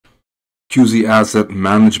QZ Asset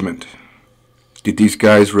Management. Did these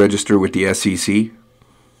guys register with the SEC?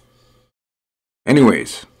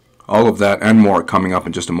 Anyways, all of that and more coming up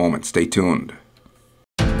in just a moment. Stay tuned.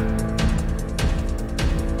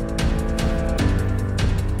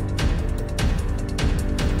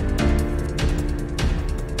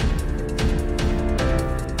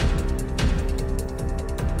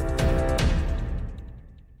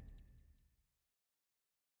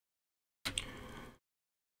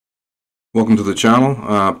 Welcome to the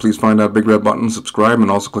channel. Please find that big red button, subscribe, and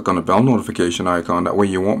also click on the bell notification icon. That way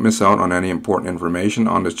you won't miss out on any important information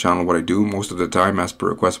on this channel. What I do most of the time, as per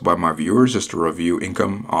request by my viewers, is to review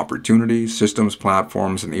income opportunities, systems,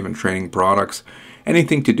 platforms, and even trading products.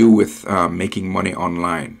 Anything to do with making money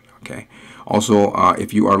online. Okay. Also,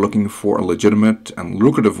 if you are looking for a legitimate and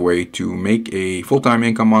lucrative way to make a full-time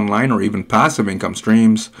income online or even passive income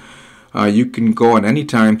streams, you can go at any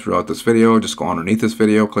time throughout this video. Just go underneath this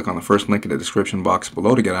video, click on the first link in the description box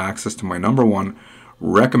below to get access to my #1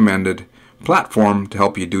 recommended platform to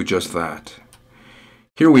help you do just that.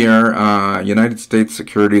 Here we are, United States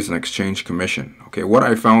Securities and Exchange Commission. Okay, what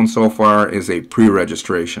I found so far is a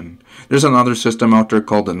pre-registration. There's another system out there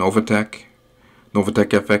called the Novatech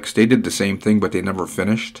FX. They did the same thing, but they never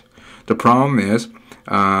finished. The problem is,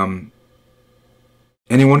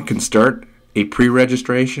 anyone can start a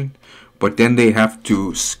pre-registration, but then they have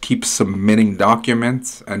to keep submitting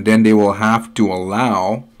documents, and then they will have to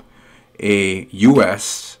allow a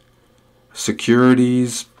U.S.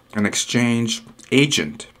 Securities and Exchange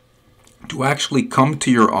agent to actually come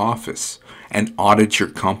to your office and audit your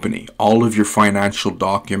company, all of your financial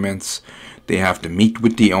documents. They have to meet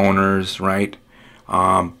with the owners, right?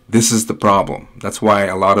 This is the problem. That's why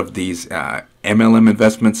a lot of these MLM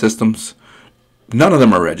investment systems, none of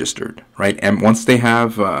them are registered, right? And once they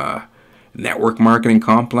have network marketing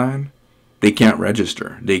comp plan, they can't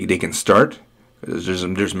register. They can start.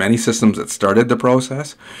 There's many systems that started the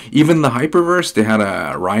process. Even the Hyperverse, they had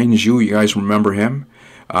a Ryan Zhu. You guys remember him?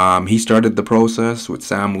 He started the process with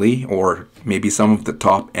Sam Lee, or maybe some of the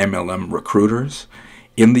top MLM recruiters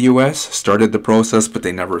in the US started the process, but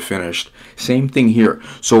they never finished. Same thing here.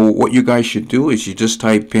 So what you guys should do is you just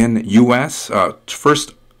type in US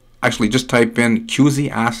first. Actually, just type in QZ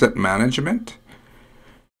Asset Management,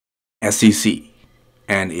 SEC,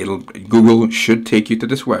 and Google should take you to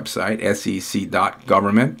this website,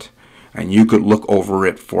 sec.government, and you could look over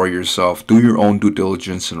it for yourself. Do your own due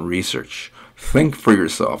diligence and research. Think for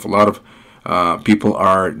yourself. A lot of people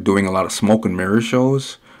are doing a lot of smoke and mirror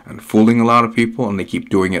shows and fooling a lot of people, and they keep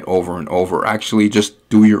doing it over and over. Actually, just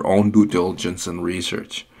do your own due diligence and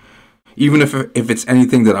research. Even if it's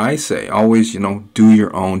anything that I say, always, do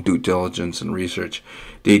your own due diligence and research.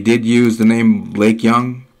 They did use the name Blake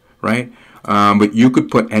Young, right? But you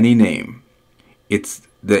could put any name. It's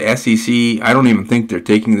the SEC. I don't even think they're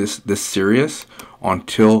taking this serious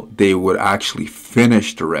until they would actually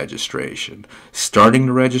finish the registration, starting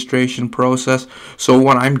the registration process. So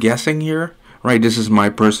what I'm guessing here, right, this is my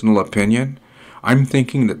personal opinion, I'm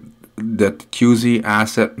thinking that QZ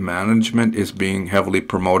Asset Management is being heavily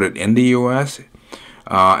promoted in the US,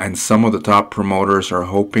 and some of the top promoters are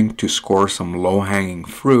hoping to score some low-hanging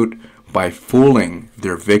fruit by fooling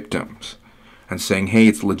their victims and saying, hey,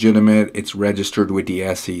 it's legitimate, it's registered with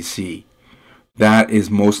the SEC. That is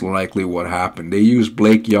most likely what happened. They used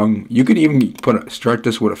Blake Young. You could even start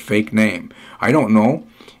this with a fake name. I don't know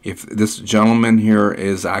if this gentleman here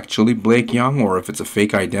is actually Blake Young or if it's a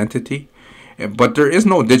fake identity. But there is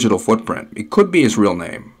no digital footprint. It could be his real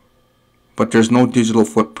name, but there's no digital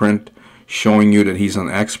footprint showing you that he's an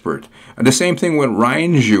expert. And the same thing with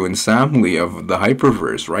Ryan Zhu and Sam Lee of the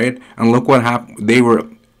Hyperverse, right? And look what happened. They were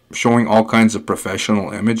showing all kinds of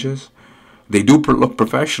professional images. They do look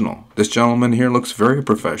professional. This gentleman here looks very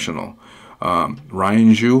professional.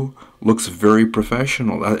 Ryan Zhu looks very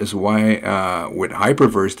professional. That is why with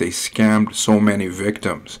Hyperverse they scammed so many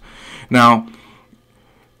victims. Now,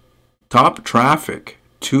 top traffic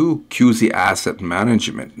to QZ Asset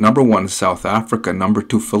Management. #1, South Africa.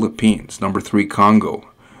 #2, Philippines. #3, Congo.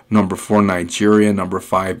 #4, Nigeria.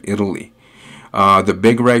 #5, Italy. The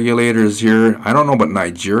big regulators here, I don't know about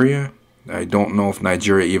Nigeria. I don't know if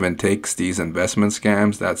Nigeria even takes these investment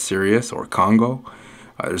scams that serious, or Congo.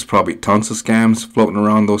 There's probably tons of scams floating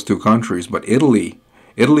around those two countries, but Italy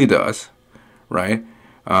does, right?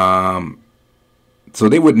 So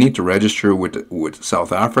they would need to register with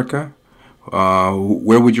South Africa.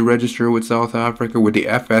 Where would you register with South Africa? With the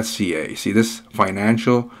FSCA. See, this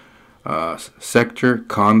Financial Sector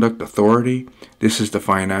Conduct Authority. This is the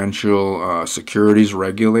financial securities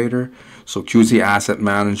regulator. So QZ Asset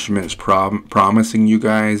Management is promising you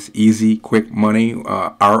guys easy, quick money,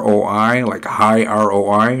 ROI, like high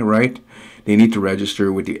ROI, right? They need to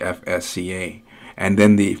register with the FSCA and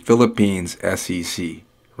then the Philippines SEC,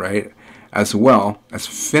 right? As well as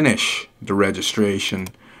finish the registration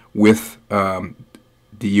with the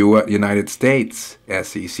United States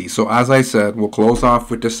SEC. So as I said, we'll close off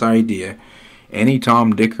with this idea. Any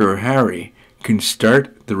Tom, Dick, or Harry can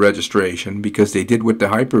start the registration because they did with the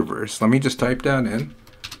Hyperverse. Let me just type that in.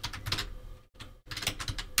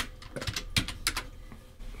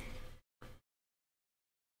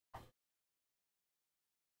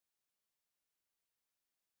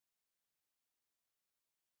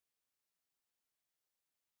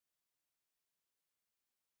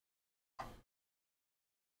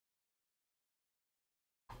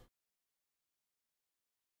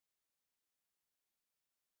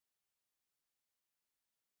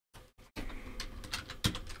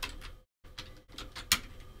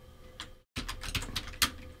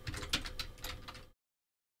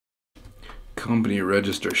 Company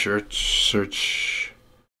register search.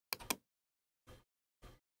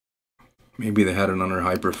 Maybe they had it under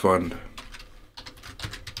Hyperfund.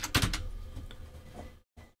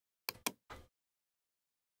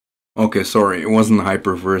 Okay, sorry, it wasn't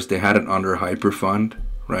Hyperverse. They had it under Hyperfund,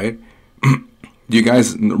 right? Do you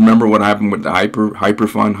guys remember what happened with the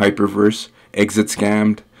Hyperfund, Hyperverse? Exit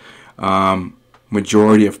scammed.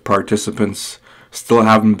 Majority of participants still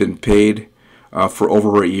haven't been paid for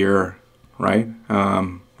over a year, right?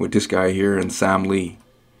 With this guy here and Sam Lee.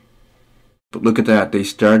 But look at that. They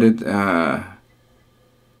started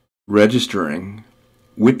registering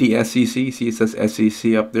with the SEC. See, it says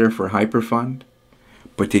SEC up there for Hyperfund.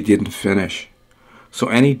 But they didn't finish. So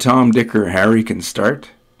any Tom, Dick, or Harry can start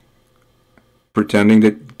pretending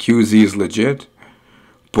that QZ is legit.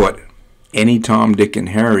 But any Tom, Dick, and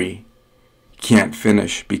Harry can't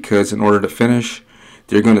finish, because in order to finish,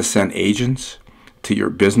 they're going to send agents to your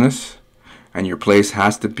business, and your place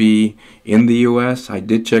has to be in the US. I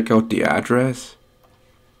did check out the address.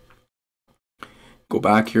 Go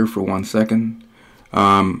back here for 1 second.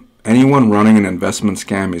 Anyone running an investment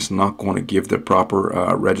scam is not going to give the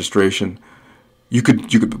proper registration. You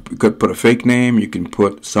could put a fake name. You can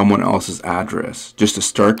put someone else's address just to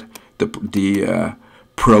start the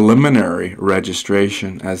preliminary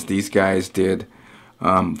registration, as these guys did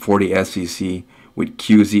for the SEC with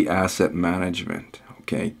QZ Asset Management.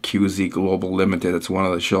 Okay, QZ Global Limited. It's one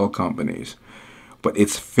of the shell companies, but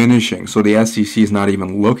it's finishing. So the SEC is not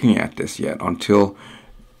even looking at this yet until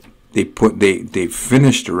they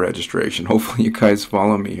finished the registration. Hopefully you guys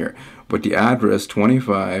follow me here. But the address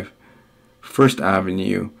 25 First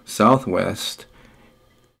Avenue Southwest,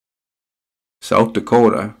 South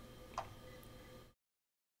Dakota.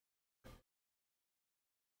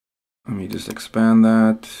 Let me just expand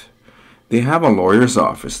that. They have a lawyer's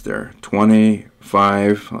office there.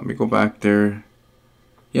 25, let me go back there.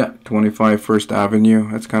 Yeah, 25 First Avenue.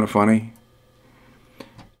 That's kind of funny.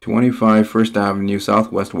 25 First Avenue,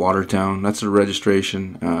 Southwest Watertown. That's the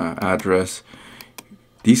registration address.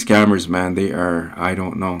 These scammers, man, they are, I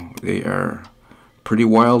don't know, they are pretty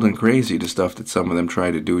wild and crazy, the stuff that some of them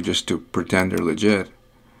try to do just to pretend they're legit.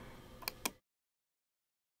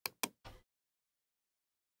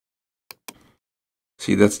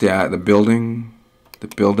 See, that's the building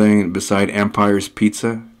beside Empire's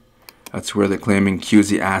Pizza. That's where they're claiming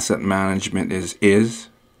QZ Asset Management is.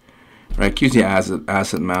 Right, QZ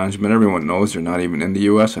Asset Management, everyone knows they're not even in the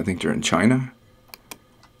US. I think they're in China.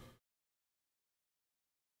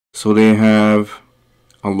 So they have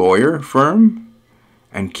a lawyer firm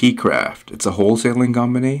and Keycraft. It's a wholesaling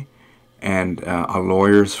company and a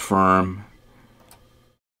lawyer's firm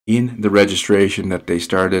in the registration that they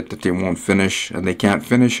started that they won't finish, and they can't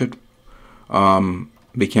finish it.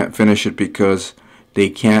 They can't finish it because they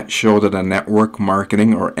can't show that a network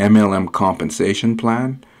marketing or MLM compensation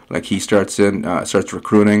plan. Like he starts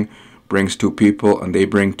recruiting, brings 2 people, and they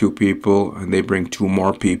bring 2 people, and they bring 2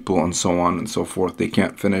 more people, and so on and so forth. They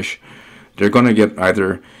can't finish. They're going to get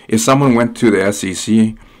either, if someone went to the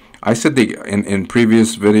SEC, I said in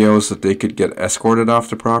previous videos that they could get escorted off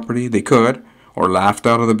the property. They could, or laughed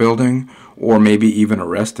out of the building, or maybe even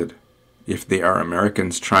arrested if they are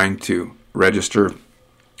Americans trying to register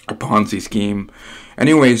a Ponzi scheme.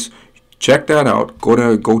 Anyways, check that out. Go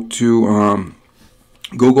to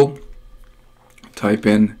Google, type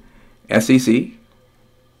in SEC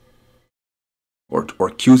or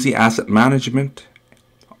QZ Asset Management,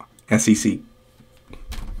 SEC.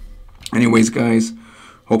 Anyways, guys,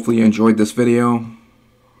 hopefully you enjoyed this video.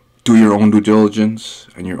 Do your own due diligence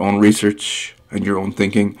and your own research and your own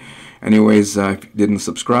thinking. Anyways, if you didn't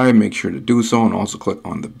subscribe, make sure to do so, and also click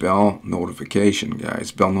on the bell notification,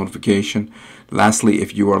 guys. Bell notification. Lastly,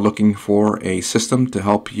 if you are looking for a system to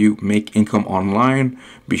help you make income online,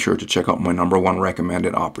 be sure to check out my #1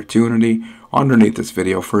 recommended opportunity underneath this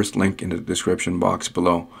video. First link in the description box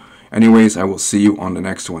below. Anyways, I will see you on the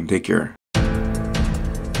next one. Take care.